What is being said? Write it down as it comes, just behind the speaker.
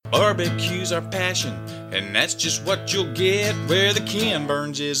Barbecue's our passion, and that's just what you'll get where the Ken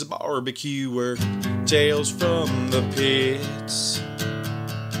Burns is a barbecuer. Tales from the Pits.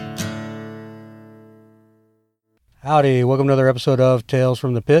 Howdy, welcome to another episode of Tales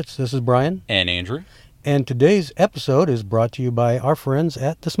from the Pits. This is Brian. And Andrew. And today's episode is brought to you by our friends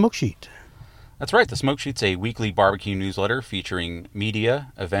at The Smoke Sheet. That's right, The Smoke Sheet's a weekly barbecue newsletter featuring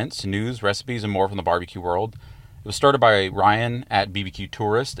media, events, news, recipes, and more from the barbecue world. It was started by Ryan at BBQ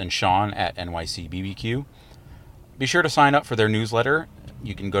Tourist and Sean at NYC BBQ. Be sure to sign up for their newsletter.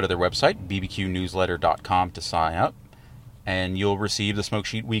 You can go to their website, bbqnewsletter.com, to sign up, and you'll receive The Smoke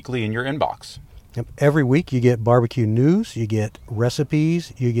Sheet weekly in your inbox. Yep. Every week you get barbecue news, you get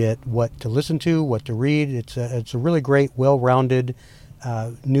recipes, you get what to listen to, what to read. It's a really great, well-rounded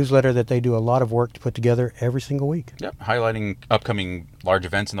newsletter that they do a lot of work to put together every single week. Yep, highlighting upcoming large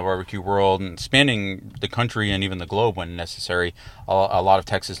events in the barbecue world and spanning the country and even the globe when necessary. A lot of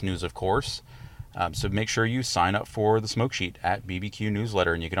Texas news, of course. So make sure you sign up for The Smoke Sheet at BBQ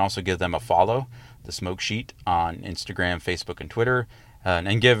Newsletter, and you can also give them a follow, The Smoke Sheet, on Instagram, Facebook, and Twitter.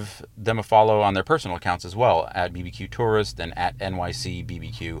 And give them a follow on their personal accounts as well, at BBQ Tourist and at NYC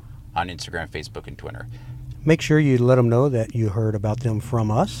BBQ on Instagram, Facebook, and Twitter. Make sure you let them know that you heard about them from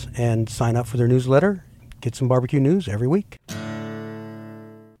us and sign up for their newsletter. Get some barbecue news every week.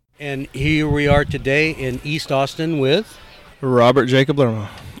 And here we are today in East Austin with Robert Jacob Lerma,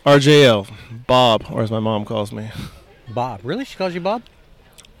 RJL, Bob, or as my mom calls me. Bob. Really? She calls you Bob?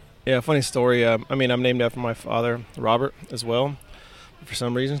 Yeah, funny story. I'm named after my father, Robert, as well. For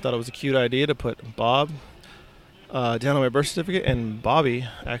some reason, thought it was a cute idea to put Bob down on my birth certificate and Bobby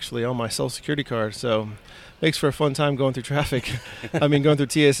actually on my social security card. So makes for a fun time going through traffic. Going through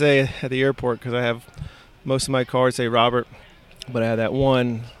TSA at the airport because I have most of my cards say Robert, but I have that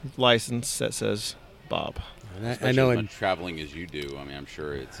one license that says Bob. I know as much traveling as you do. I'm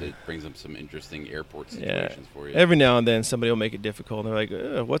sure it brings up some interesting airport situations for you. Every now and then somebody will make it difficult. And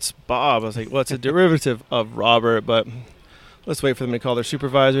they're like, what's Bob? I was like, well, it's a derivative of Robert, but let's wait for them to call their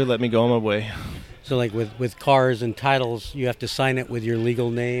supervisor, let me go on my way. So like with cars and titles, you have to sign it with your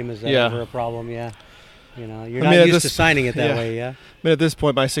legal name? Is that ever a problem? Yeah. You're not used to signing it that way, yeah? At this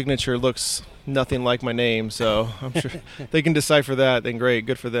point, my signature looks nothing like my name, so I'm sure they can decipher that, then great,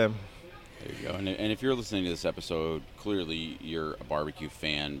 good for them. There you go. And if you're listening to this episode, clearly you're a barbecue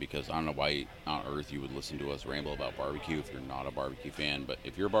fan, because I don't know why on earth you would listen to us ramble about barbecue if you're not a barbecue fan. But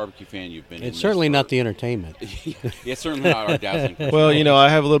if you're a barbecue fan, you've been It's certainly not the entertainment. Yeah, it's certainly not our dazzling. Well, I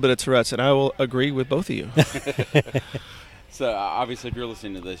have a little bit of Tourette's, and I will agree with both of you. So obviously, if you're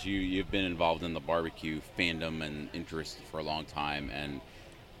listening to this, you've been involved in the barbecue fandom and interest for a long time, and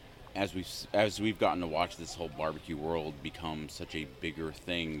as we've gotten to watch this whole barbecue world become such a bigger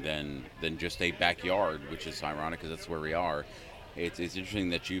thing than just a backyard, which is ironic because that's where we are. It's interesting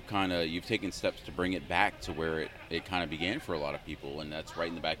that you've taken steps to bring it back to where it kind of began for a lot of people, and that's right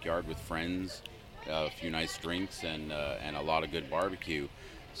in the backyard with friends, a few nice drinks, and a lot of good barbecue.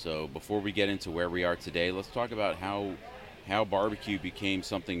 So before we get into where we are today, let's talk about how barbecue became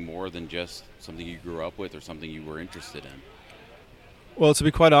something more than just something you grew up with or something you were interested in. Well, to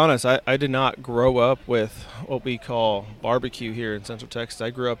be quite honest, I did not grow up with what we call barbecue here in Central Texas. I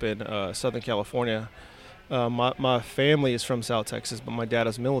grew up in Southern California. My family is from South Texas, but my dad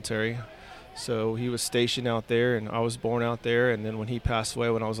is military. So he was stationed out there, and I was born out there. And then when he passed away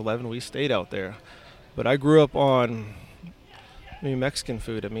when I was 11, we stayed out there. But I grew up on Mexican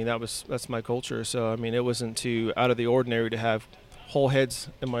food. That's my culture. So, it wasn't too out of the ordinary to have whole heads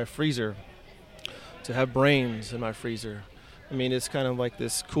in my freezer, to have brains in my freezer. It's kind of like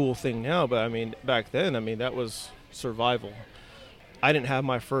this cool thing now, but back then, that was survival. I didn't have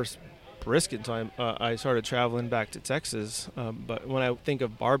my first brisket time. I started traveling back to Texas, but when I think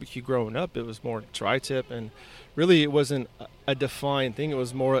of barbecue growing up, it was more tri-tip, and really it wasn't a defined thing. It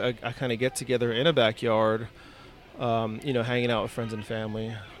was more a kind of get together in a backyard, hanging out with friends and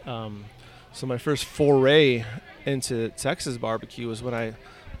family. So my first foray into Texas barbecue was when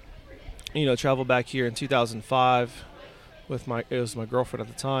I, traveled back here in 2005. It was my girlfriend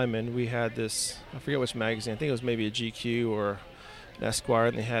at the time, and we had this, I forget which magazine, I think it was maybe a GQ or an Esquire,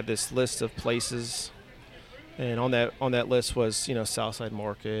 and they had this list of places, and on that list was Southside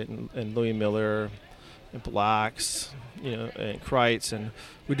Market and Louis Miller and Black's, and Kreitz, and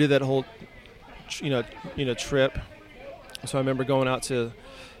we did that whole trip. So I remember going out to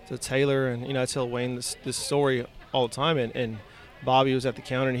Taylor, and I tell Wayne this story all the time, and Bobby was at the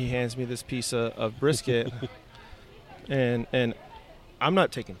counter and he hands me this piece of brisket. And I'm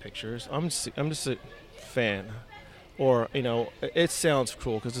not taking pictures. I'm just a fan. Or, it sounds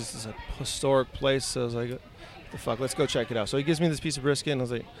cool because this is a historic place. So I was like, the fuck, let's go check it out. So he gives me this piece of brisket, and I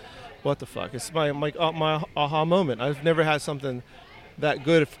was like, what the fuck? It's my aha moment. I've never had something that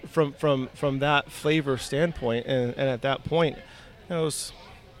good from that flavor standpoint, and at that point,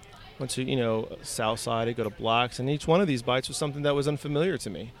 went to South Side, I'd go to Black's, and each one of these bites was something that was unfamiliar to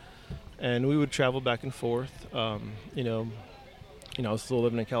me, and we would travel back and forth. I was still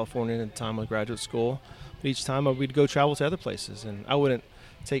living in California at the time of graduate school, but each time we'd go travel to other places, and I wouldn't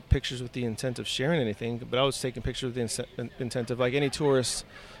take pictures with the intent of sharing anything, but I was taking pictures with the intent of, like any tourist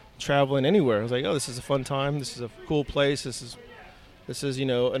traveling anywhere. I was like, oh, this is a fun time, this is a cool place, this is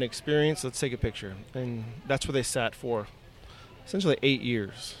an experience, let's take a picture. And that's where they sat for essentially 8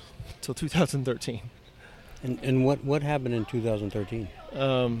 years till 2013. And what happened in 2013?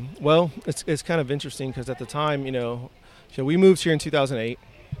 Well, it's kind of interesting because at the time, we moved here in 2008,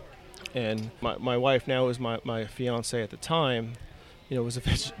 and my wife, now is my fiance at the time, was a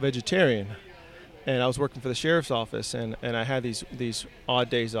vegetarian, and I was working for the sheriff's office, and I had these odd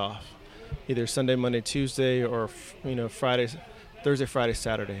days off, either Sunday, Monday, Tuesday, or Friday, Thursday, Friday,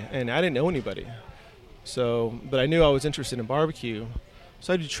 Saturday, and I didn't know anybody. But I knew I was interested in barbecue,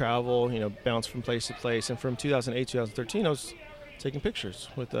 so I did travel, bounce from place to place, and from 2008, 2013, I was taking pictures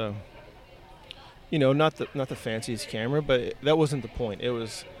with not the fanciest camera, but that wasn't the point.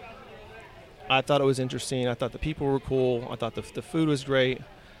 I thought it was interesting. I thought the people were cool. I thought the food was great.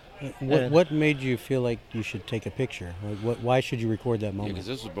 What made you feel like you should take a picture? Why should you record that moment? Because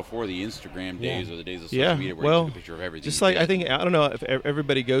this was before the Instagram days or the days of social media where you took a picture of everything. Just like I don't know if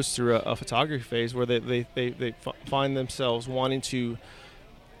everybody goes through a photography phase where they find themselves wanting to,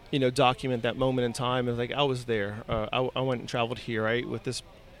 document that moment in time. And like, I was there. I went and traveled here, right, with this.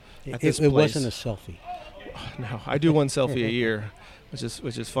 It wasn't a selfie. No, I do one selfie a year, which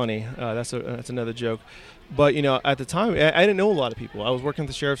is funny. That's another joke. But at the time, I didn't know a lot of people. I was working at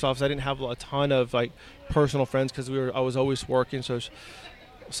the sheriff's office. I didn't have a ton of like personal friends because I was always working. So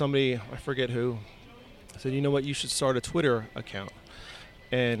somebody, I forget who, said, you know what, you should start a Twitter account.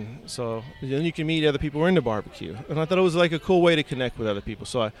 And so then you can meet other people who are into barbecue. And I thought it was like a cool way to connect with other people.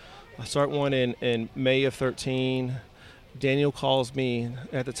 So I start one in May of 2013. Daniel calls me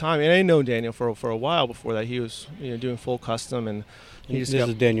at the time, and I didn't know Daniel for a while before that. He was doing full custom, and this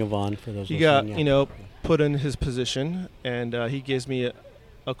is Daniel Vaughn for those. He got put in his position, and he gives me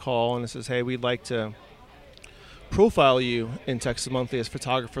a call and says, "Hey, we'd like to profile you in Texas Monthly as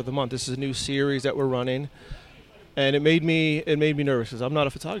Photographer of the Month. This is a new series that we're running." And it made me nervous because I'm not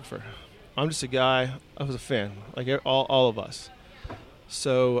a photographer. I'm just a guy. I was a fan, like all of us.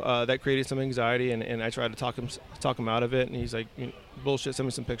 So that created some anxiety, and I tried to talk him out of it. And he's like, "Bullshit, send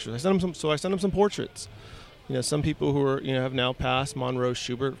me some pictures." I sent him some portraits. Some people who are have now passed, Monroe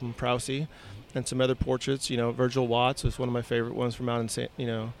Schubert from Prousey, and some other portraits. Virgil Watts was one of my favorite ones from out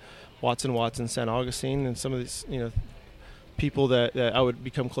in Watson, St. Augustine, and some of these people that I would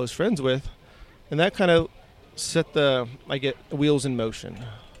become close friends with, and that kind of set I get wheels in motion.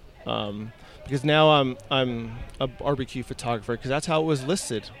 Because now I'm a barbecue photographer, because that's how it was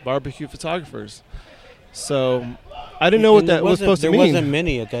listed, barbecue photographers. So I didn't know what that was supposed to mean. There wasn't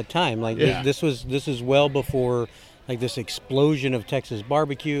many at that time. This is well before like this explosion of Texas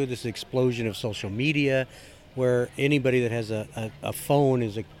barbecue, this explosion of social media, where anybody that has a phone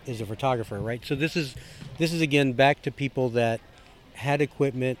is a photographer, right? So this is again back to people that had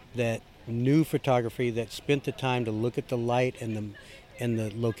equipment, that knew photography, that spent the time to look at the light and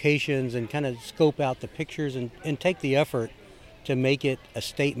the locations and kind of scope out the pictures and take the effort to make it a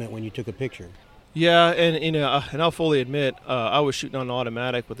statement when you took a picture. Yeah, and and I'll fully admit, I was shooting on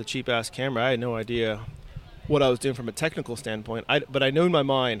automatic with a cheap ass camera. I had no idea what I was doing from a technical standpoint. But I knew in my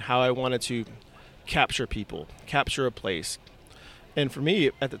mind how I wanted to capture people, capture a place. And for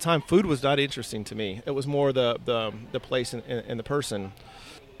me, at the time, food was not interesting to me. It was more the place and the person.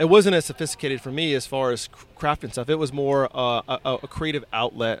 It wasn't as sophisticated for me as far as crafting stuff. It was more a creative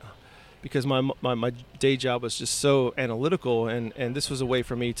outlet, because my day job was just so analytical, and this was a way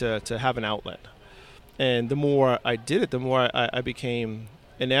for me to have an outlet. And the more I did it, the more I became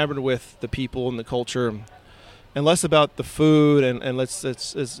enamored with the people and the culture, and less about the food and let's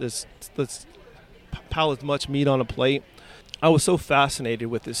pile as much meat on a plate. I was so fascinated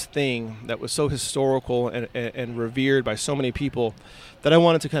with this thing that was so historical and revered by so many people that I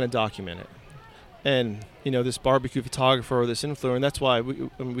wanted to kind of document it. And, this barbecue photographer or this influencer, and that's why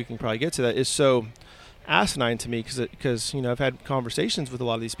we can probably get to that, is so asinine to me, because I've had conversations with a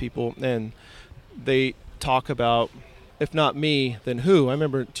lot of these people, and they talk about, if not me, then who? I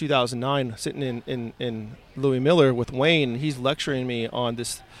remember 2009 sitting in Louis Miller with Wayne, and he's lecturing me on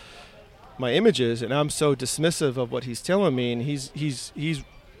my images, and I'm so dismissive of what he's telling me, and he's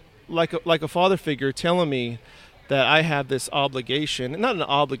like a father figure telling me that I have this obligation, not an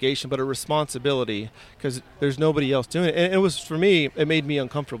obligation, but a responsibility, because there's nobody else doing it. And it was, for me, it made me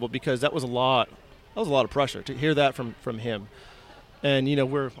uncomfortable, because that was a lot of pressure to hear that from him. And,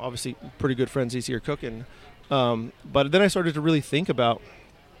 we're obviously pretty good friends. He's here cooking. But then I started to really think about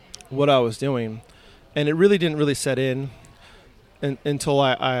what I was doing, and it really didn't really set in until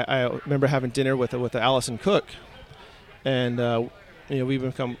I remember having dinner with Allison Cook. And, we've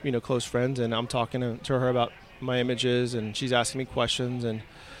become, close friends, and I'm talking to her about my images, and she's asking me questions, and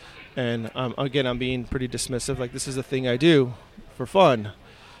again, I'm being pretty dismissive, like, this is a thing I do for fun.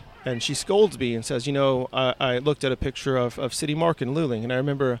 And she scolds me and says, I looked at a picture of City Mark in Luling, and I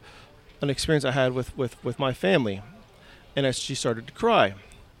remember an experience I had with my family, and she started to cry.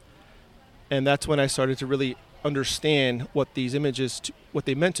 And that's when I started to really understand what these images, what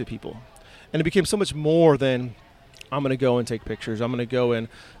they meant to people. And it became so much more than, I'm going to go and take pictures, I'm going to go and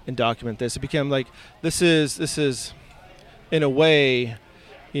document this. It became like, this is in a way,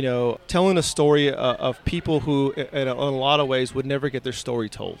 telling a story of people who in a lot of ways would never get their story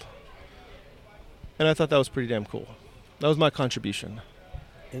told. And I thought that was pretty damn cool. That was my contribution.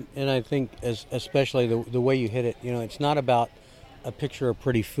 And I think especially the way you hit it, it's not about a picture of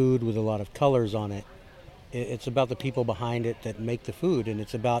pretty food with a lot of colors on it. It's about the people behind it that make the food, and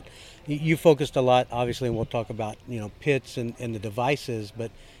it's about, you focused a lot, obviously, and we'll talk about, pits and the devices,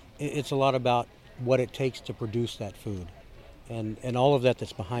 but it's a lot about what it takes to produce that food and all of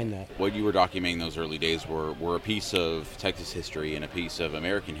that's behind that. What you were documenting those early days were a piece of Texas history and a piece of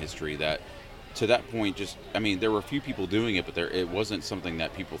American history that, to that point, there were a few people doing it, but it wasn't something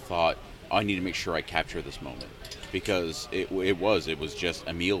that people thought, I need to make sure I capture this moment. Because it was just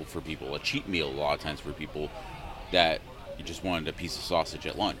a meal for people, a cheap meal a lot of times for people that you just wanted a piece of sausage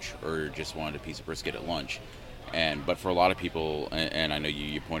at lunch or just wanted a piece of brisket at lunch. But for a lot of people, and I know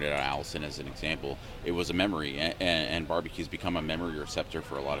you pointed out Allison as an example, it was a memory, and barbecue's become a memory receptor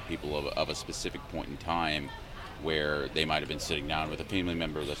for a lot of people of a specific point in time where they might have been sitting down with a family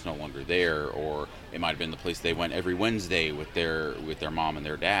member that's no longer there, or it might have been the place they went every Wednesday with their mom and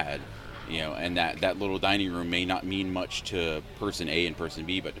their dad. And that little dining room may not mean much to person A and person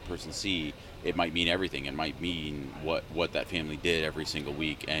B, but to person C, it might mean everything. It might mean what that family did every single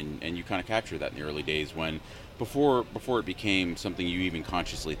week, and you kind of capture that in the early days when, before it became something you even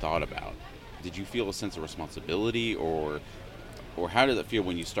consciously thought about. Did you feel a sense of responsibility, or how did it feel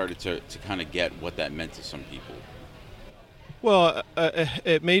when you started to kind of get what that meant to some people? Well,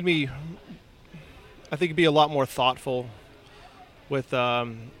 it made me, I think, be a lot more thoughtful with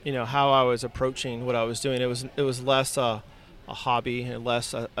how I was approaching what I was doing. It was less a hobby and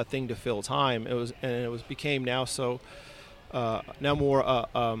less a thing to fill time. It became now now more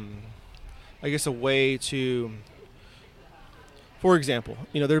I guess a way to, for example,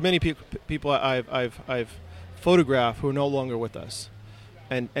 there are many people I've photographed who are no longer with us,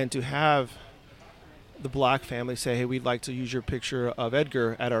 and to have the Black family say, hey, we'd like to use your picture of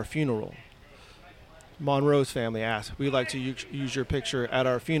Edgar at our funeral. Monroe's family asked, we'd like to use your picture at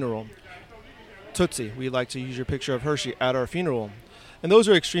our funeral. Tootsie, we'd like to use your picture of Hershey at our funeral. And those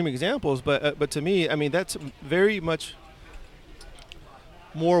are extreme examples, but to me, that's very much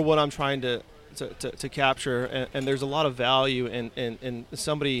more what I'm trying to capture, and there's a lot of value in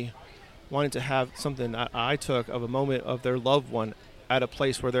somebody wanting to have something that I took of a moment of their loved one at a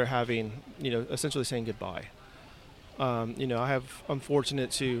place where they're having, essentially saying goodbye. I'm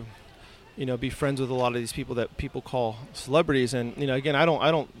fortunate to be friends with a lot of these people that people call celebrities, and again, I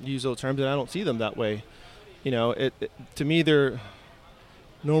don't use those terms, and I don't see them that way. To me, they're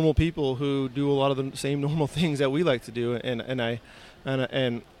normal people who do a lot of the same normal things that we like to do,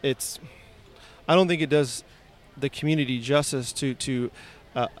 and it's, I don't think it does the community justice to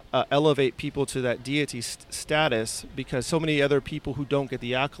elevate people to that deity status, because so many other people who don't get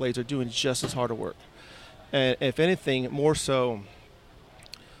the accolades are doing just as hard of work, and if anything, more so.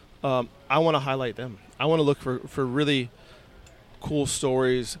 I want to highlight them. I want to look for really cool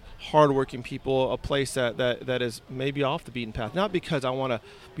stories, hardworking people, a place that is maybe off the beaten path. Not because I want to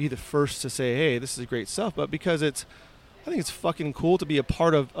be the first to say, hey, this is great stuff, but because I think it's fucking cool to be a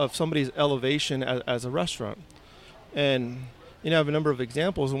part of somebody's elevation as a restaurant. And, I have a number of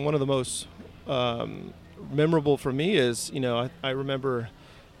examples, and one of the most memorable for me is, I remember,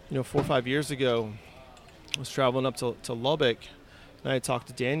 4 or 5 years ago, I was traveling up to Lubbock, and I had talked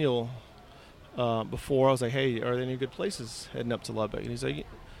to Daniel before. I was like, hey, are there any good places heading up to Lubbock? And he's like,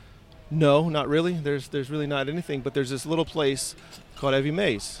 no, not really. There's really not anything, but there's this little place called Evie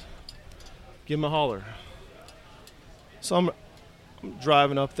Mae's. Give him a holler. So I'm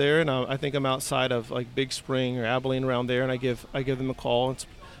driving up there, and I think I'm outside of like Big Spring or Abilene, around there, and I give them a call.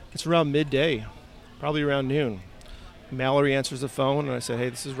 It's around midday, probably around noon. Mallory answers the phone, and I said, hey,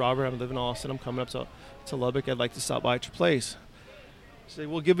 this is Robert. I live in Austin. I'm coming up to Lubbock. I'd like to stop by at your place. She said,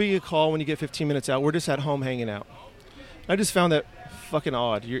 well, give me a call when you get 15 minutes out. We're just at home hanging out. I just found that fucking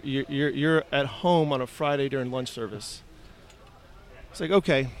odd. You're at home on a Friday during lunch service. It's like,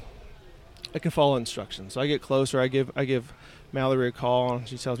 okay, I can follow instructions. So I get closer. I give Mallory a call, and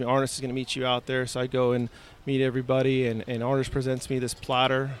she tells me Arnis is going to meet you out there. So I go and meet everybody, and Arnis presents me this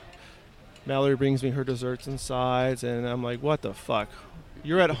platter. Mallory brings me her desserts and sides, and I'm like, what the fuck?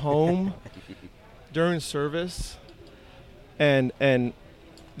 You're at home during service, and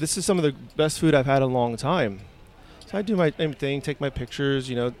this is some of the best food I've had in a long time. So I do my same thing, take my pictures,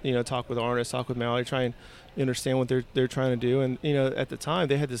 talk with Arnis, talk with Mallory, try and understand what they're trying to do. And, at the time,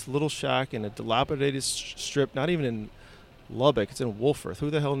 they had this little shack in a dilapidated strip, not even in Lubbock, it's in Wolfforth. Who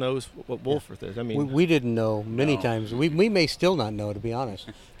the hell knows what Wolfforth is? I mean, we didn't know many times. We may still not know, to be honest.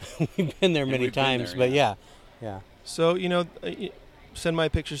 We've been there many times, but yeah. So send my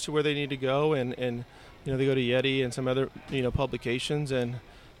pictures to where they need to go, and they go to Yeti and some other publications, and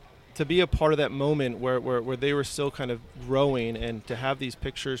to be a part of that moment where they were still kind of growing, and to have these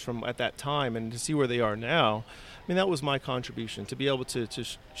pictures from at that time and to see where they are now. I mean, that was my contribution, to be able to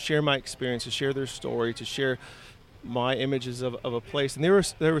share my experience, to share their story, to share my images of a place. And they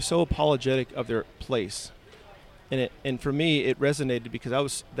were so apologetic of their place, and for me it resonated because I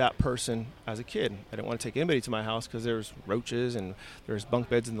was that person as a kid. I didn't want to take anybody to my house because there was roaches and there was bunk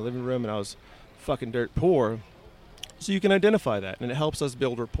beds in the living room, and I was fucking dirt poor. So you can identify that, and it helps us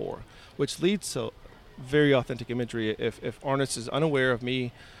build rapport, which leads to very authentic imagery. If Arnis is unaware of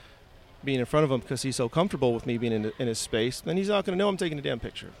me being in front of him because he's so comfortable with me being in his space, then he's not going to know I'm taking a damn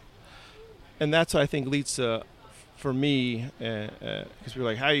picture. And that's what I think leads to, for me, because people are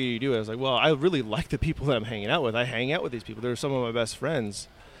like, how do you do it? I was like, well, I really like the people that I'm hanging out with. I hang out with these people. They're some of my best friends.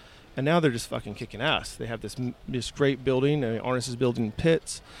 And now they're just fucking kicking ass. They have this great building. I mean, Arnis is building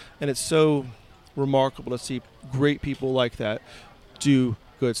pits. And it's so remarkable to see great people like that do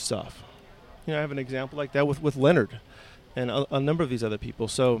good stuff. I have an example like that with Leonard and a number of these other people.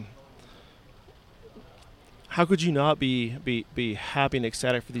 So how could you not be happy and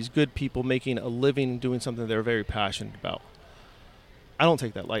ecstatic for these good people making a living doing something they're very passionate about? I don't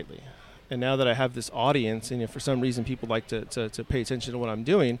take that lightly. And now that I have this audience, and if for some reason people like to pay attention to what I'm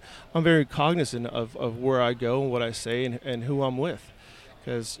doing, I'm very cognizant of where I go and what I say and who I'm with.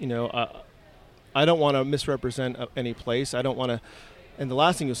 Because, I don't want to misrepresent any place. I don't want to, and the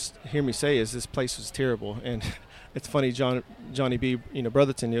last thing you'll hear me say is this place was terrible. And it's funny, Johnny B,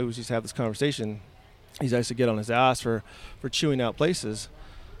 Brotherton, who used to have this conversation. He's used to get on his ass for chewing out places.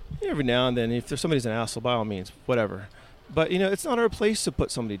 Every now and then, if there's somebody's an asshole, by all means, whatever. But it's not our place to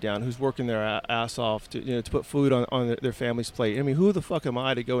put somebody down who's working their ass off to put food on their family's plate. I mean, who the fuck am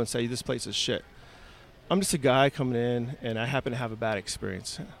I to go and say this place is shit? I'm just a guy coming in, and I happen to have a bad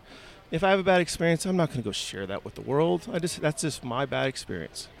experience. If I have a bad experience, I'm not going to go share that with the world. That's just my bad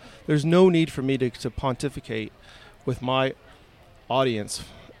experience. There's no need for me to pontificate with my audience,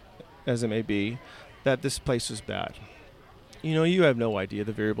 as it may be, that this place was bad. You have no idea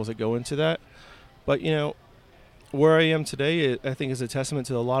the variables that go into that. But, where I am today, I think is a testament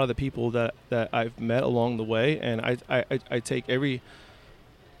to a lot of the people that I've met along the way. And I take every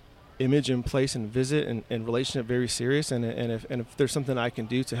image and place and visit and relationship very serious, and if there's something I can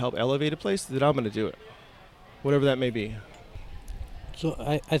do to help elevate a place, then I'm going to do it, whatever that may be. So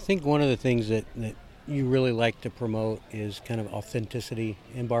I think one of the things that you really like to promote is kind of authenticity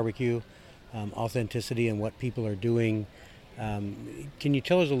in barbecue, authenticity in what people are doing. Can you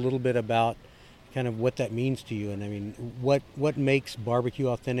tell us a little bit about kind of what that means to you? And I mean, what makes barbecue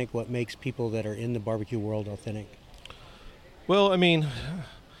authentic? What makes people that are in the barbecue world authentic? Well, I mean,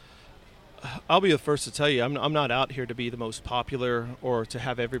 I'll be the first to tell you, I'm not out here to be the most popular or to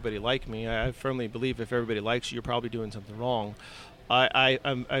have everybody like me. I firmly believe if everybody likes you, you're probably doing something wrong. I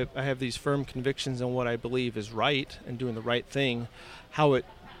have these firm convictions on what I believe is right and doing the right thing. How it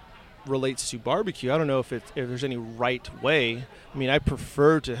relates to barbecue, I don't know if there's any right way. I mean, I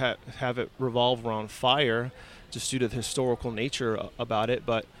prefer to have it revolve around fire, just due to the historical nature about it.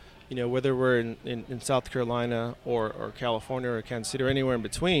 But whether we're in South Carolina or California or Kansas City or anywhere in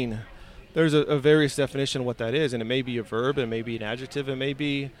between, there's a various definition of what that is, and it may be a verb, it may be an adjective, it may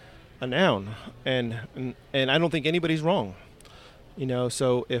be a noun, and I don't think anybody's wrong.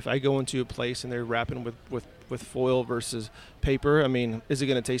 So if I go into a place and they're wrapping with foil versus paper, I mean, is it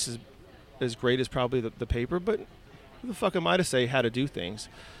going to taste as great as probably the paper? But who the fuck am I to say how to do things?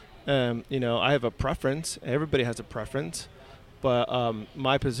 I have a preference. Everybody has a preference, but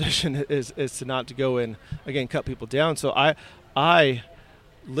my position is to not to go and again cut people down. So I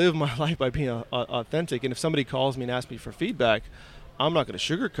live my life by being authentic. And if somebody calls me and asks me for feedback, I'm not going to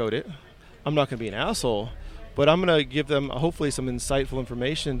sugarcoat it. I'm not going to be an asshole, but I'm going to give them hopefully some insightful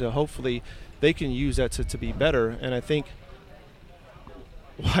information to hopefully they can use that to be better. And I think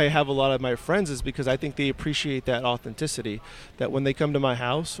why I have a lot of my friends is because I think they appreciate that authenticity, that when they come to my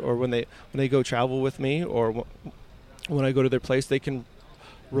house or when they go travel with me or when I go to their place, they can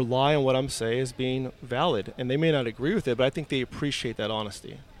rely on what I'm saying as being valid. And they may not agree with it, but I think they appreciate that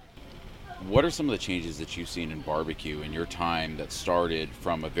honesty. What are some of the changes that you've seen in barbecue in your time that started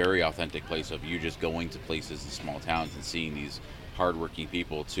from a very authentic place of you just going to places in small towns and seeing these hardworking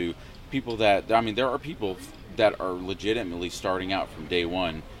people to people that, I mean, there are people that are legitimately starting out from day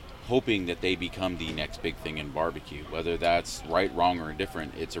one hoping that they become the next big thing in barbecue. Whether that's right, wrong, or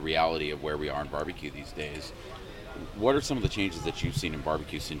indifferent, it's a reality of where we are in barbecue these days. What are some of the changes that you've seen in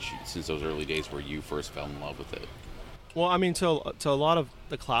barbecue since those early days where you first fell in love with it? Well, I mean, to a lot of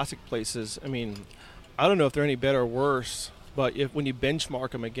the classic places, I mean, I don't know if they're any better or worse, but when you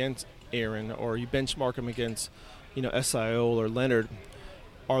benchmark them against Aaron or you benchmark them against, SIO or Leonard,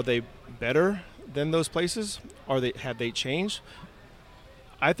 are they better than those places? Have they changed?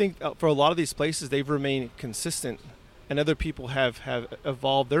 I think for a lot of these places, they've remained consistent, and other people have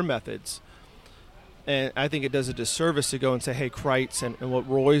evolved their methods. And I think it does a disservice to go and say, hey, Kreitz and what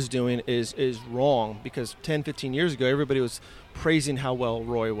Roy's doing is wrong, because 10, 15 years ago, everybody was praising how well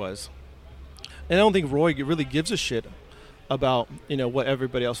Roy was. And I don't think Roy really gives a shit about, what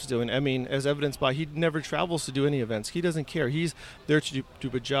everybody else is doing. I mean, as evidenced by he never travels to do any events. He doesn't care. He's there to do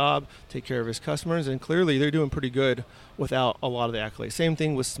a job, take care of his customers, and clearly they're doing pretty good without a lot of the accolades. Same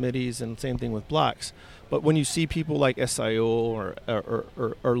thing with Smitty's and same thing with Blacks. But when you see people like SIO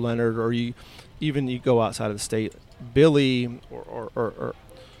or Leonard, or you go outside of the state, Billy, or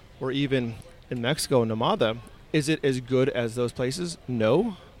even in Mexico, Namada, is it as good as those places?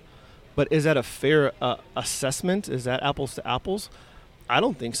 No. But is that a fair assessment? Is that apples to apples? I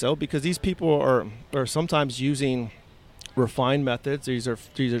don't think so, because these people are sometimes using refined methods. These are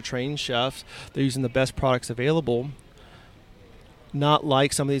trained chefs. They're using the best products available, not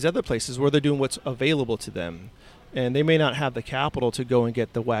like some of these other places where they're doing what's available to them. And they may not have the capital to go and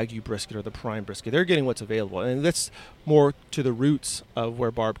get the Wagyu brisket or the prime brisket. They're getting what's available. And that's more to the roots of where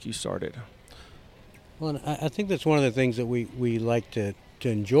barbecue started. Well, I think that's one of the things that we like to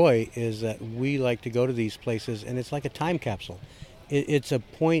enjoy, is that we like to go to these places, and it's like a time capsule. It's a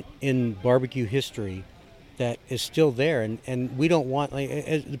point in barbecue history that is still there, and we don't want, like,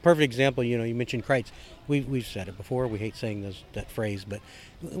 as the perfect example, you mentioned Kreitz. We've said it before. We hate saying that phrase, but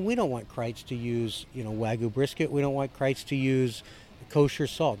we don't want Kreitz to use Wagyu brisket. We don't want Kreitz to use kosher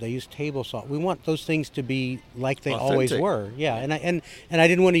salt. They use table salt. We want those things to be like they authentic. always were. Yeah, and I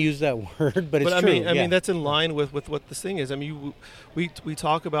didn't want to use that word, but it's true. I mean that's in line with what this thing is. I mean, we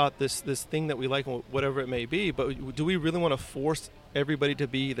talk about this thing that we like, whatever it may be, but do we really want to force everybody to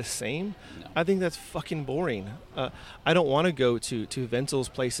be the same? No. I think that's fucking boring. I don't want to go to Wenzel's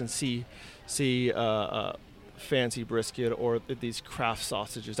place and see fancy brisket or these craft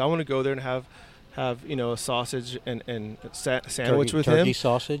sausages. I want to go there and have a sausage and sandwich with turkey him,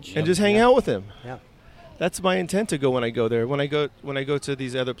 sausage, and just hang out with him. Yeah, that's my intent to go when I go there. When I go to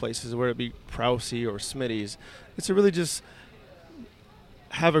these other places, whether it be Prousey or Smitty's, it's to really just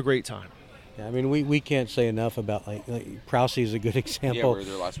have a great time. Yeah, I mean, we can't say enough about like Prousey is a good example. Yeah, we were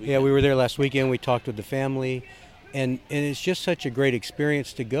there last weekend. Yeah, we were there last weekend. We talked with the family, and it's just such a great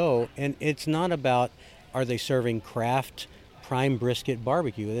experience to go. And it's not about, are they serving craft prime brisket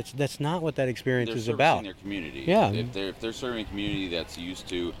barbecue? That's not what that experience is about. They're servicing their community. Yeah. If they're serving a community that's used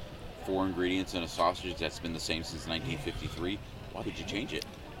to 4 ingredients in a sausage that's been the same since 1953, why would you change it?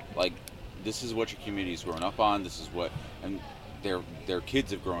 Like, this is what your community's grown up on. This is what and their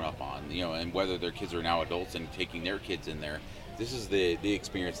kids have grown up on. And whether their kids are now adults and taking their kids in there, this is the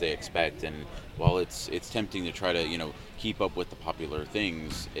experience they expect. And while it's tempting to try to keep up with the popular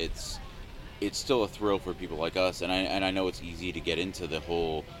things, it's still a thrill for people like us, and I know it's easy to get into the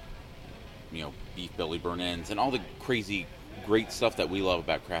whole, beef belly burn ends and all the crazy great stuff that we love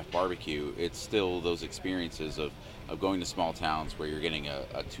about craft barbecue. It's still those experiences of going to small towns where you're getting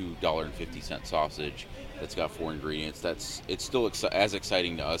a $2.50 sausage that's got 4 ingredients. It's still as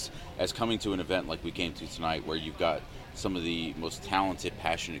exciting to us as coming to an event like we came to tonight, where you've got some of the most talented,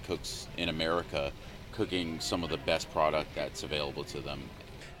 passionate cooks in America cooking some of the best product that's available to them.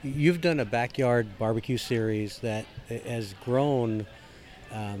 You've done a backyard barbecue series that has grown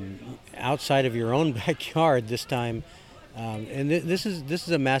outside of your own backyard this time, and this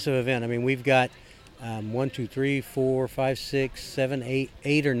is a massive event. I mean, we've got 1, 2, 3, 4, 5, 6, 7,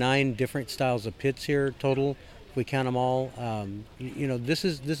 8 or 9 different styles of pits here total if we count them all. This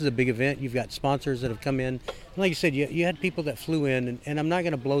is a big event. You've got sponsors that have come in. And like you said, you had people that flew in, and I'm not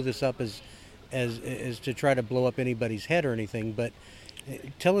going to blow this up as to try to blow up anybody's head or anything, but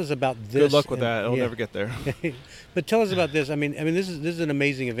tell us about this. Good luck with that. I'll never get there. But tell us about this. I mean, this is an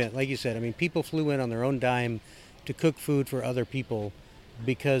amazing event. Like you said, I mean, people flew in on their own dime to cook food for other people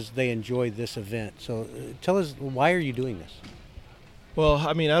because they enjoy this event. So tell us, why are you doing this? Well,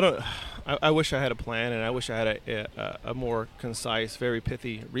 I mean, I wish I had a plan, and I wish I had a more concise, very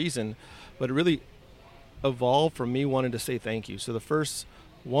pithy reason, but it really evolved from me wanting to say thank you. So the first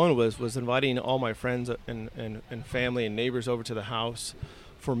one was inviting all my friends and family and neighbors over to the house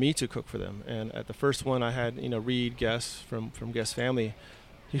for me to cook for them. And at the first one, I had Reed Guest from Guest Family.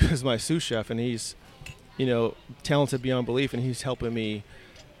 He was my sous chef, and he's talented beyond belief, and he's helping me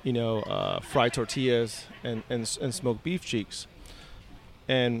fry tortillas and smoked beef cheeks.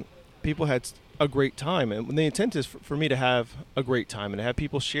 And people had a great time, and the intent is for me to have a great time and to have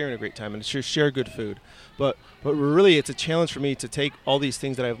people sharing a great time and to share good food. But really, it's a challenge for me to take all these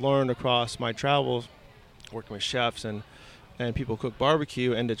things that I've learned across my travels, working with chefs and people who cook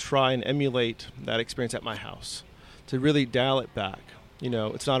barbecue, and to try and emulate that experience at my house, to really dial it back.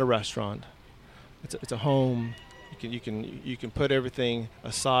 It's not a restaurant; it's a home. You can put everything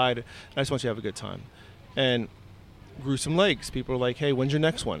aside. And I just want you to have a good time. And Gruesome Legs, people are like, hey, when's your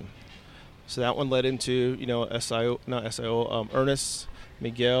next one? So that one led into, Ernest,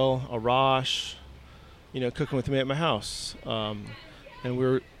 Miguel, Arash, cooking with me at my house. And we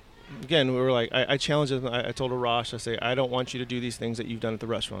were like, I challenged them. I told Arash, I say, I don't want you to do these things that you've done at the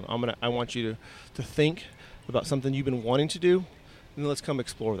restaurant. I want you to think about something you've been wanting to do, and let's come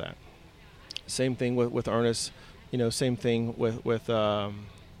explore that. Same thing with Ernest, same thing with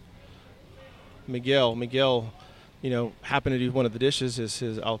Miguel. Miguel, happened to do one of the dishes is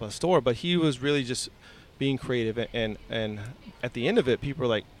his al pastor, but he was really just being creative. And at the end of it, people were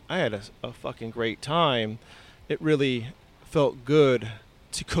like, I had a fucking great time. It really felt good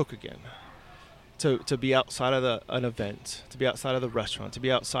to cook again, to be outside of an event, to be outside of the restaurant, to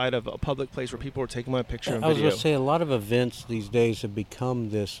be outside of a public place where people are taking my picture and video. I was going to say, a lot of events these days have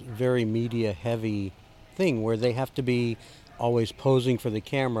become this very media-heavy thing where they have to be always posing for the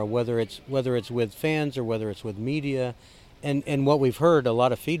camera, whether it's with fans or whether it's with media, and what we've heard, a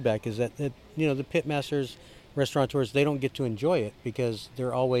lot of feedback is that the pitmasters, restaurateurs, they don't get to enjoy it because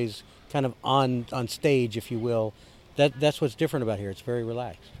they're always kind of on stage, if you will. That's what's different about here. It's very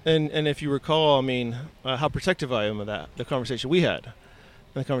relaxed. And if you recall, I mean, how protective I am of that, the conversation we had,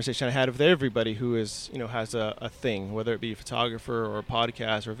 and the conversation I had with everybody who is has a thing, whether it be a photographer or a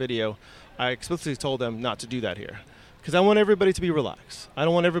podcast or video. I explicitly told them not to do that here. Because I want everybody to be relaxed. I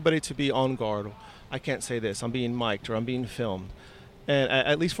don't want everybody to be on guard. I can't say this. I'm being mic'd or I'm being filmed. And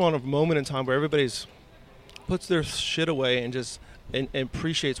at least for a moment in time where everybody's puts their shit away and just and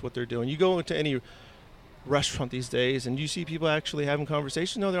appreciates what they're doing. You go into any restaurant these days and you see people actually having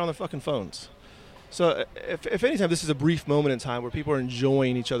conversations. No, they're on their fucking phones. So if anytime, this is a brief moment in time where people are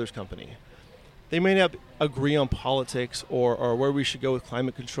enjoying each other's company. They may not agree on politics or where we should go with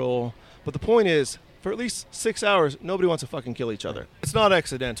climate control. But the point is, for at least 6 hours, nobody wants to fucking kill each other. It's not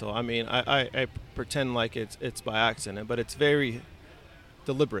accidental. I mean, I pretend like it's by accident, but it's very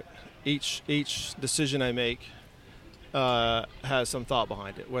deliberate. Each decision I make has some thought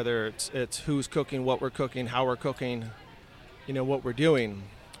behind it, whether it's who's cooking, what we're cooking, how we're cooking, what we're doing,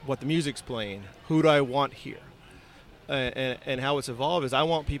 what the music's playing, who do I want here. And how it's evolved is I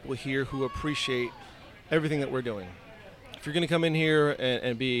want people here who appreciate everything that we're doing. If you're going to come in here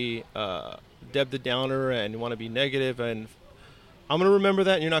and be Deb the Downer and want to be negative, and I'm going to remember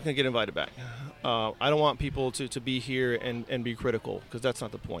that, and you're not going to get invited back. I don't want people to be here and be critical, because that's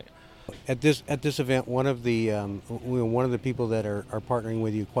not the point. At this event, one of the people that are partnering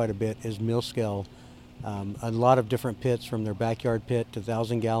with you quite a bit is Milskel. A lot of different pits, from their backyard pit to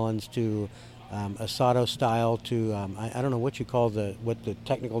 1,000 gallons to asado style to I don't know what you call what the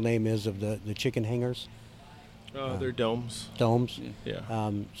technical name is of the chicken hangers. They're domes. Domes.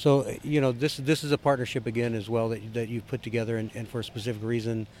 Yeah. So this is a partnership again as well that you've put together and for a specific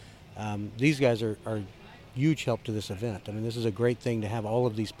reason. These guys are huge help to this event. I mean, this is a great thing to have all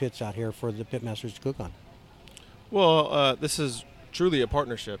of these pits out here for the pitmasters to cook on. Well, this is truly a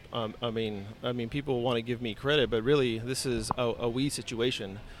partnership. I mean, people want to give me credit, but really, this is a we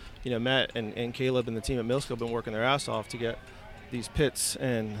situation. Matt and Caleb and the team at Milskel have been working their ass off to get these pits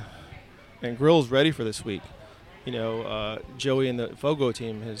and grills ready for this week. Joey and the Fogo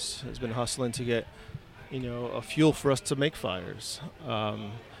team has been hustling to get, a fuel for us to make fires.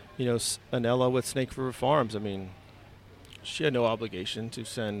 Anella with Snake River Farms, I mean, she had no obligation to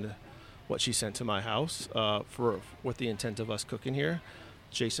send what she sent to my house with the intent of us cooking here.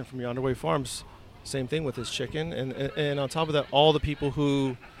 Jason from Yonder Way Farms, same thing with his chicken, and on top of that, all the people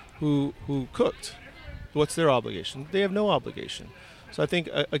who cooked. What's their obligation? They have no obligation. So I think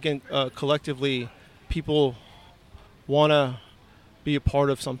again, collectively, people want to be a part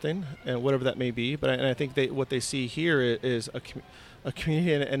of something, and whatever that may be. But I think what they see here is a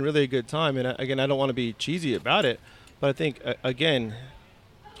community and really a good time. And again, I don't want to be cheesy about it, but I think again,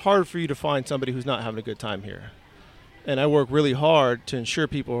 it's hard for you to find somebody who's not having a good time here. And I work really hard to ensure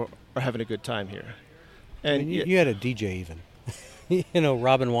people are having a good time here. And you had a DJ even,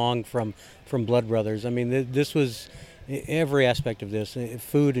 Robin Wong from Blood Brothers. I mean, this was every aspect of this: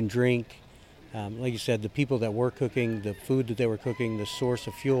 food and drink. Like you said, the people that were cooking, the food that they were cooking, the source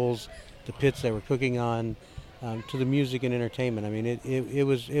of fuels, the pits they were cooking on, to the music and entertainment. I mean, it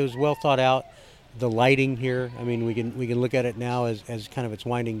was well thought out. The lighting here, I mean, we can look at it now as kind of it's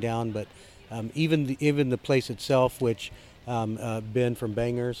winding down, but even the place itself, which Ben from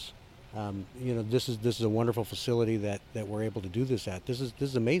Bangers, this is a wonderful facility that we're able to do this at. This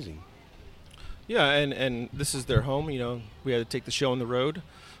is amazing. Yeah, and this is their home. We had to take the show on the road,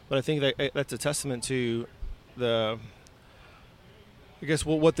 but I think that's a testament to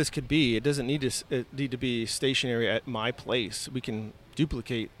what this could be. It doesn't need to be stationary at my place. We can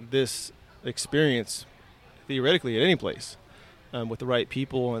duplicate this experience theoretically at any place with the right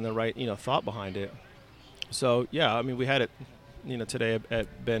people and the right thought behind it. So yeah, I mean, we had it today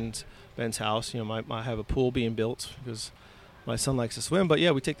at Ben's house. I have a pool being built because my son likes to swim. But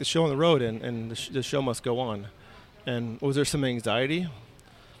yeah, we take the show on the road, and the show must go on. And was there some anxiety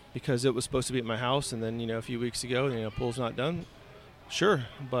because it was supposed to be at my house, and then a few weeks ago pool's not done? Sure,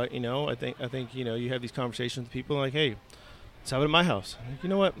 but I think you have these conversations with people like, hey, let's have it at my house. Like, you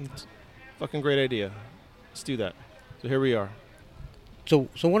know what? It's a fucking great idea. Let's do that. So here we are. So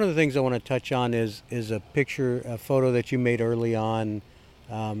one of the things I want to touch on is a photo that you made early on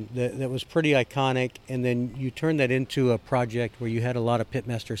that was pretty iconic, and then you turned that into a project where you had a lot of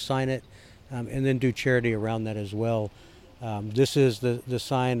pitmasters sign it, and then do charity around that as well. This is the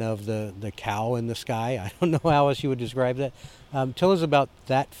sign of the cow in the sky. I don't know how else you would describe that. Tell us about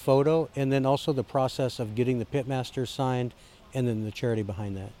that photo, and then also the process of getting the pitmasters signed, and then the charity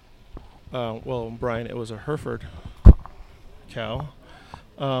behind that. Well, Brian, it was a Hereford cow.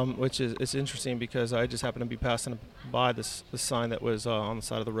 Which is it's interesting because I just happened to be passing by this sign that was on the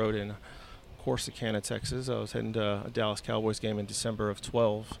side of the road in Corsicana, Texas. I was heading to a Dallas Cowboys game in December of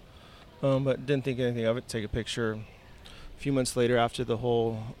 12, but didn't think anything of it. Take a picture. A few months later, after the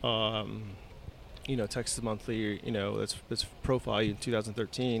whole, Texas Monthly, this profile in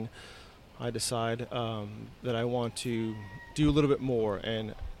 2013, I decide that I want to do a little bit more.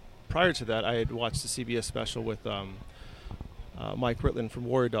 And prior to that, I had watched the CBS special with Mike Ritland from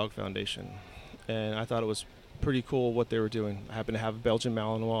Warrior Dog Foundation, and I thought it was pretty cool what they were doing. I happen to have a Belgian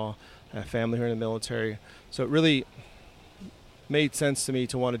Malinois, I have family here in the military, so it really made sense to me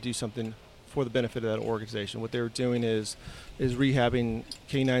to want to do something for the benefit of that organization. What they were doing is rehabbing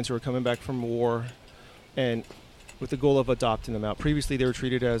canines who were coming back from war, and with the goal of adopting them out. Previously, they were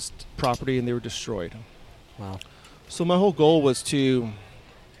treated as property and they were destroyed. Wow. So my whole goal was to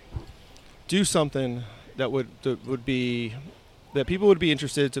do something that would be that people would be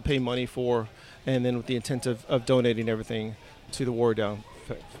interested to pay money for, and then with the intent of donating everything to the Warrior Dog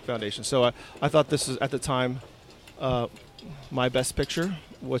Foundation. So I thought this was, at the time, my best picture,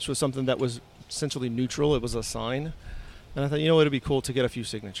 which was something that was essentially neutral. It was a sign. And I thought, it'd be cool to get a few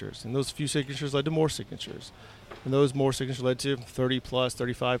signatures. And those few signatures led to more signatures. And those more signatures led to 30 plus,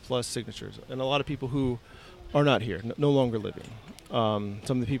 35 plus signatures. And a lot of people who are not here, no longer living. Some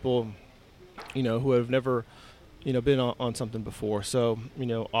of the people, who have never been on something before. So,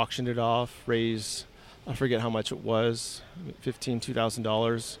 auctioned it off, raised, I forget how much it was,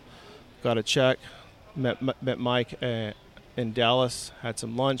 $2,000. Got a check, met Mike in Dallas, had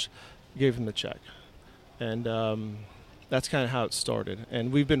some lunch, gave him the check. And that's kind of how it started.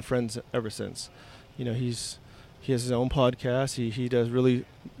 And we've been friends ever since. He has his own podcast. He does really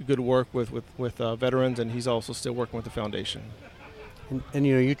good work with veterans, and he's also still working with the foundation. And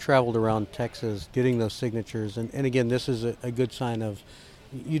you traveled around Texas getting those signatures, and again, this is a good sign of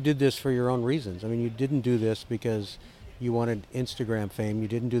you did this for your own reasons. I mean, you didn't do this because you wanted Instagram fame. You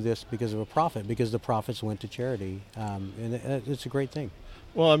didn't do this because of a profit, because the profits went to charity, and it's a great thing.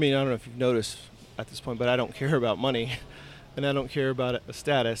 Well, I mean, I don't know if you've noticed at this point, but I don't care about money, and I don't care about a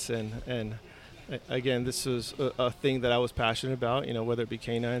status, and again, this is a thing that I was passionate about, whether it be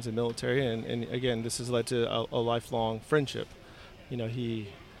canines and military, and again, this has led to a lifelong friendship.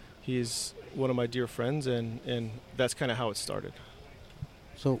 He's one of my dear friends, and that's kind of how it started.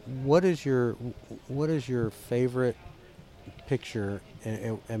 So what is your favorite picture?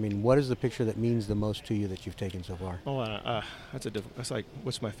 I mean, what is the picture that means the most to you that you've taken so far? Oh, that's like,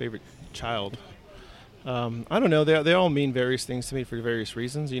 what's my favorite child? I don't know. They all mean various things to me for various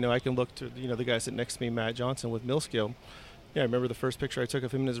reasons. I can look to the guy sitting next to me, Matt Johnson, with Millskill. Yeah, I remember the first picture I took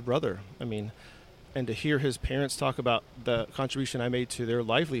of him and his brother. I mean, and to hear his parents talk about the contribution I made to their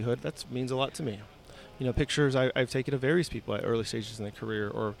livelihood, that means a lot to me. Pictures I've taken of various people at early stages in their career,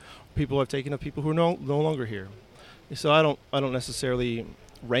 or people I've taken of people who are no longer here. So I don't necessarily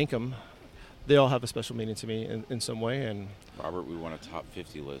rank them. They all have a special meaning to me in some way. And Robert, we want a top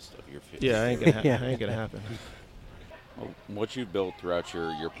 50 list of your 50. Yeah, ain't gonna happen. What you've built throughout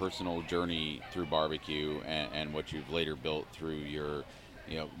your personal journey through barbecue, and what you've later built through your,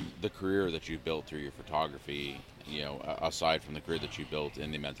 the career that you've built through your photography, aside from the career that you built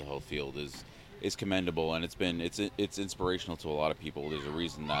in the mental health field, is commendable, and it's inspirational to a lot of people. There's a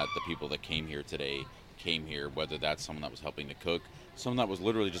reason that the people that came here today came here, whether that's someone that was helping to cook, someone that was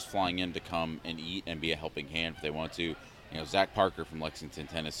literally just flying in to come and eat and be a helping hand if they want to. Zach Parker from Lexington,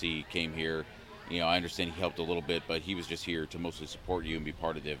 Tennessee came here. I understand he helped a little bit, but he was just here to mostly support you and be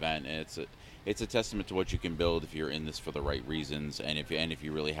part of the event. And it's a testament to what you can build if you're in this for the right reasons, and if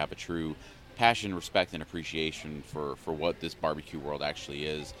you really have a true passion, respect, and appreciation for what this barbecue world actually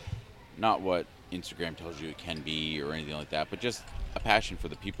is. Not what Instagram tells you it can be or anything like that, but just a passion for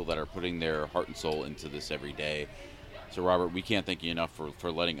the people that are putting their heart and soul into this every day. So Robert, we can't thank you enough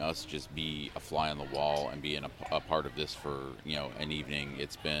for letting us just be a fly on the wall and being a part of this for an evening.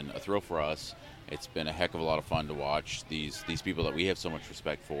 It's been a thrill for us. It's been a heck of a lot of fun to watch these people that we have so much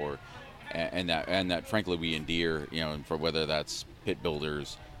respect for, and that frankly we endear, for whether that's pit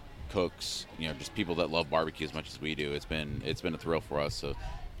builders, cooks, just people that love barbecue as much as we do. It's been a thrill for us. So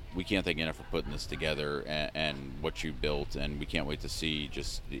we can't thank you enough for putting this together and what you built, and we can't wait to see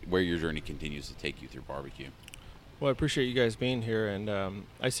just where your journey continues to take you through barbecue. Well, I appreciate you guys being here, and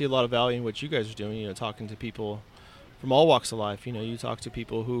I see a lot of value in what you guys are doing, talking to people from all walks of life. You talk to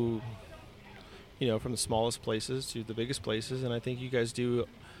people who, from the smallest places to the biggest places, and I think you guys do,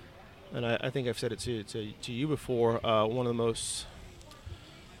 and I think I've said it to you before, one of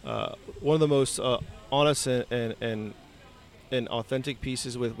the most honest and authentic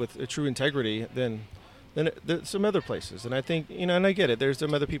pieces with a true integrity than some other places. And I think, and I get it, there's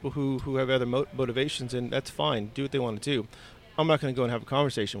some other people who have other motivations, and that's fine, do what they want to do. I'm not going to go and have a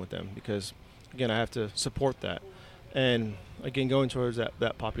conversation with them because, again, I have to support that. And again, going towards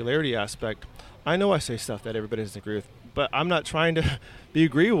that popularity aspect, I know I say stuff that everybody doesn't agree with, but I'm not trying to be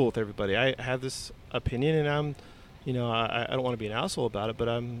agreeable with everybody. I have this opinion, and I'm, I don't want to be an asshole about it, but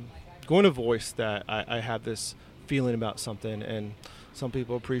I'm going to voice that I have this feeling about something, and some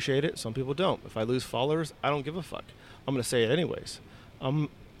people appreciate it, some people don't. If I lose followers, I don't give a fuck. I'm going to say it anyways.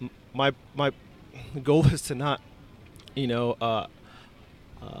 My goal is to not,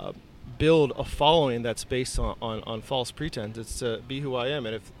 build a following that's based on false pretense. It's to be who I am,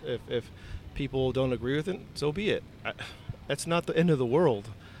 and if people don't agree with it, so be it. That's not the end of the world.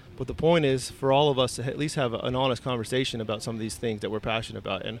 But the point is for all of us to at least have an honest conversation about some of these things that we're passionate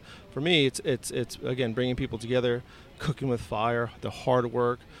about. And for me, it's again, bringing people together, cooking with fire, the hard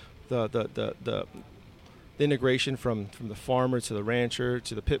work, the integration from the farmer to the rancher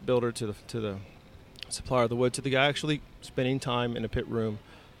to the pit builder to the supplier of the wood to the guy actually spending time in a pit room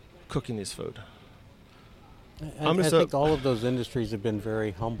cooking his food. I think all of those industries have been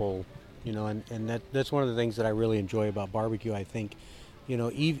very humble, and that's one of the things that I really enjoy about barbecue. I think,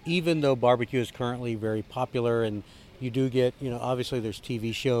 even though barbecue is currently very popular, and you do get, obviously there's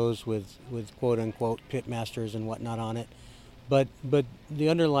TV shows with quote unquote pit masters and whatnot on it, but the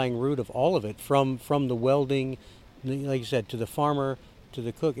underlying root of all of it, from the welding, like you said, to the farmer, to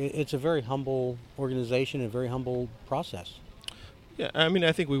the cook, it's a very humble organization, a very humble process. Yeah, I mean,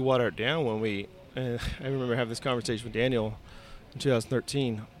 I think we water it down when I remember having this conversation with Daniel in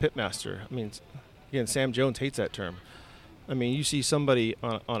 2013, pitmaster. I mean, again, Sam Jones hates that term. I mean, you see somebody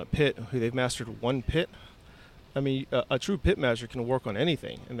on a pit who they've mastered one pit. I mean, a true pit master can work on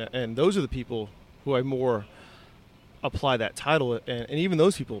anything, and those are the people who I more apply that title, and even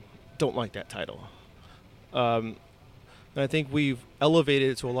those people don't like that title. And I think we've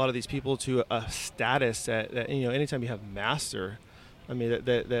elevated to a lot of these people to a status that anytime you have master, I mean,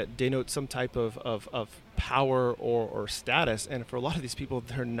 that denotes some type of power or status. And for a lot of these people,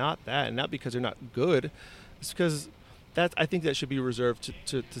 they're not that, and not because they're not good. It's because I think that should be reserved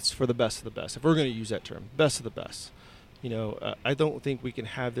to for the best of the best. If we're going to use that term, best of the best. I don't think we can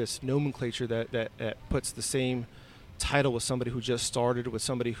have this nomenclature that puts the same title with somebody who just started, with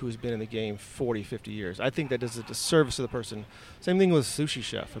somebody who's been in the game 40, 50 years. I think that does a disservice to the person. Same thing with a sushi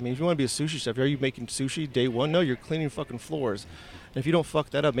chef. I mean, if you want to be a sushi chef, are you making sushi day one? No, you're cleaning fucking floors. And if you don't fuck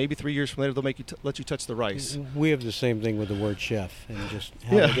that up, maybe 3 years from later they'll make you let you touch the rice. We have the same thing with the word chef and just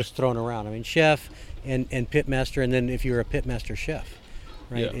how it gets thrown around. I mean, chef and pitmaster, and then if you're a pitmaster chef,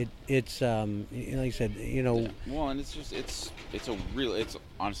 right? Yeah. It's like you said, Well, and it's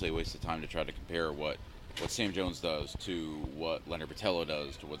honestly a waste of time to try to compare what Sam Jones does to what Leonard Botello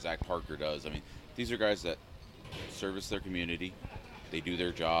does to what Zach Parker does. I mean, these are guys that service their community. They do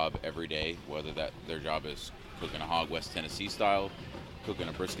their job every day, whether that their job is cooking a hog West Tennessee style, cooking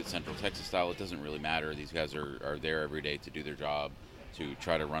a brisket Central Texas style. It doesn't really matter. These guys are there every day to do their job, to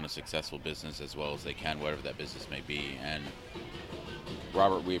try to run a successful business as well as they can, whatever that business may be. And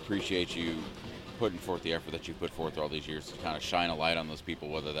Robert, we appreciate you putting forth the effort that you put forth all these years to kind of shine a light on those people,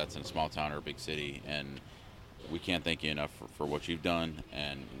 whether that's in a small town or a big city. And we can't thank you enough for what you've done,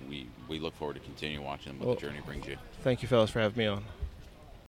 and we look forward to continuing watching what the journey brings you. Thank you, fellas, for having me on.